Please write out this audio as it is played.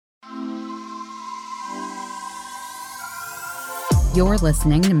You're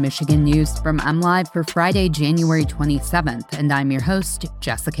listening to Michigan News from MLive for Friday, January 27th, and I'm your host,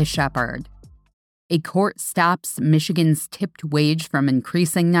 Jessica Shepard. A court stops Michigan's tipped wage from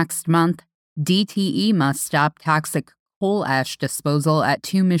increasing next month. DTE must stop toxic coal ash disposal at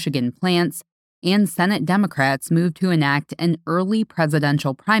 2 Michigan plants, and Senate Democrats move to enact an early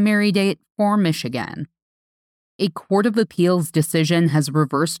presidential primary date for Michigan. A Court of Appeals decision has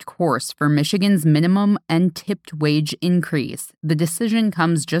reversed course for Michigan's minimum and tipped wage increase. The decision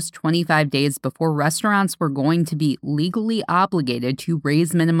comes just 25 days before restaurants were going to be legally obligated to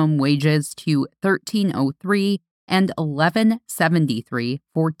raise minimum wages to $13.03 and $11.73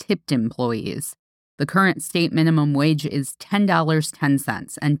 for tipped employees. The current state minimum wage is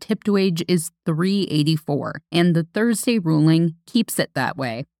 $10.10 and tipped wage is $3.84, and the Thursday ruling keeps it that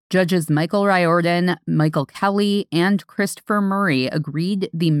way. Judges Michael Riordan, Michael Kelly, and Christopher Murray agreed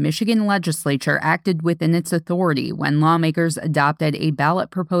the Michigan legislature acted within its authority when lawmakers adopted a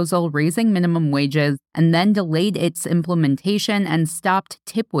ballot proposal raising minimum wages and then delayed its implementation and stopped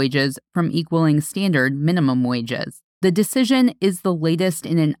tip wages from equaling standard minimum wages. The decision is the latest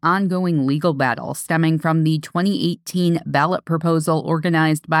in an ongoing legal battle stemming from the 2018 ballot proposal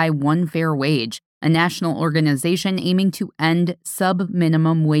organized by One Fair Wage, a national organization aiming to end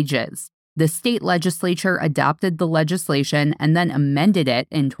sub-minimum wages. The state legislature adopted the legislation and then amended it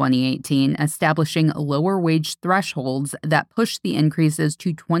in 2018, establishing lower wage thresholds that pushed the increases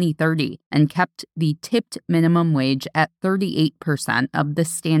to 2030 and kept the tipped minimum wage at 38% of the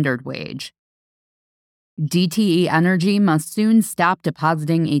standard wage. DTE Energy must soon stop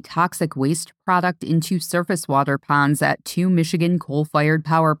depositing a toxic waste product into surface water ponds at 2 Michigan coal-fired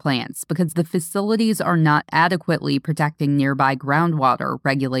power plants because the facilities are not adequately protecting nearby groundwater,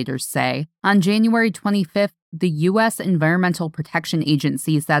 regulators say. On January 25th, the U.S. Environmental Protection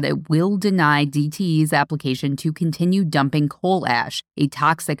Agency said it will deny DTE's application to continue dumping coal ash, a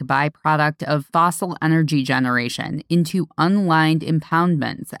toxic byproduct of fossil energy generation, into unlined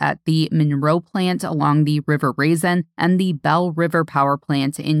impoundments at the Monroe plant along the River Raisin and the Bell River Power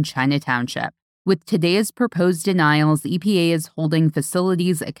Plant in China Township. With today's proposed denials, EPA is holding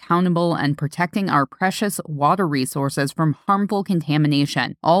facilities accountable and protecting our precious water resources from harmful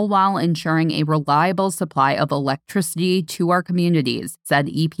contamination, all while ensuring a reliable supply of electricity to our communities, said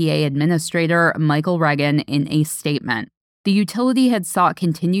EPA Administrator Michael Regan in a statement. The utility had sought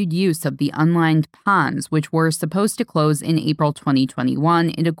continued use of the unlined ponds, which were supposed to close in April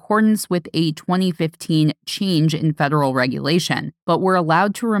 2021 in accordance with a 2015 change in federal regulation, but were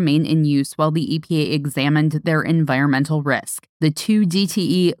allowed to remain in use while the EPA examined their environmental risk. The 2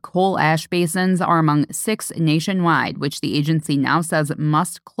 DTE coal ash basins are among 6 nationwide, which the agency now says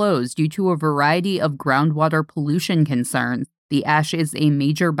must close due to a variety of groundwater pollution concerns. The ash is a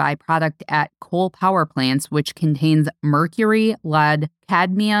major byproduct at coal power plants, which contains mercury, lead,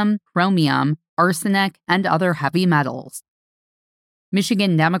 cadmium, chromium, arsenic, and other heavy metals.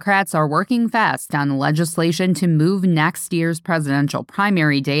 Michigan Democrats are working fast on legislation to move next year's presidential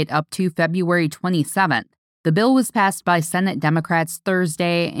primary date up to February 27th. The bill was passed by Senate Democrats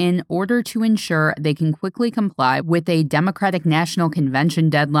Thursday in order to ensure they can quickly comply with a Democratic National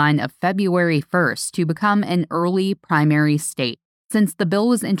Convention deadline of February 1st to become an early primary state. Since the bill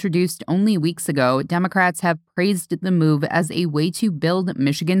was introduced only weeks ago, Democrats have praised the move as a way to build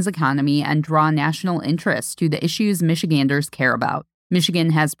Michigan's economy and draw national interest to the issues Michiganders care about. Michigan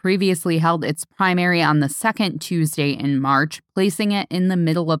has previously held its primary on the second Tuesday in March, placing it in the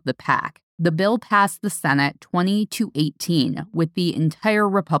middle of the pack. The bill passed the Senate 20-18, with the entire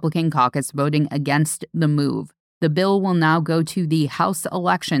Republican caucus voting against the move. The bill will now go to the House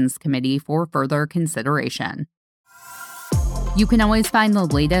Elections Committee for further consideration. You can always find the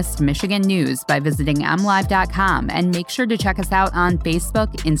latest Michigan news by visiting mlive.com, and make sure to check us out on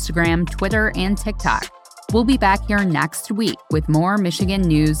Facebook, Instagram, Twitter, and TikTok. We'll be back here next week with more Michigan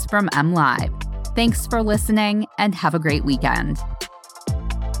news from MLive. Thanks for listening, and have a great weekend.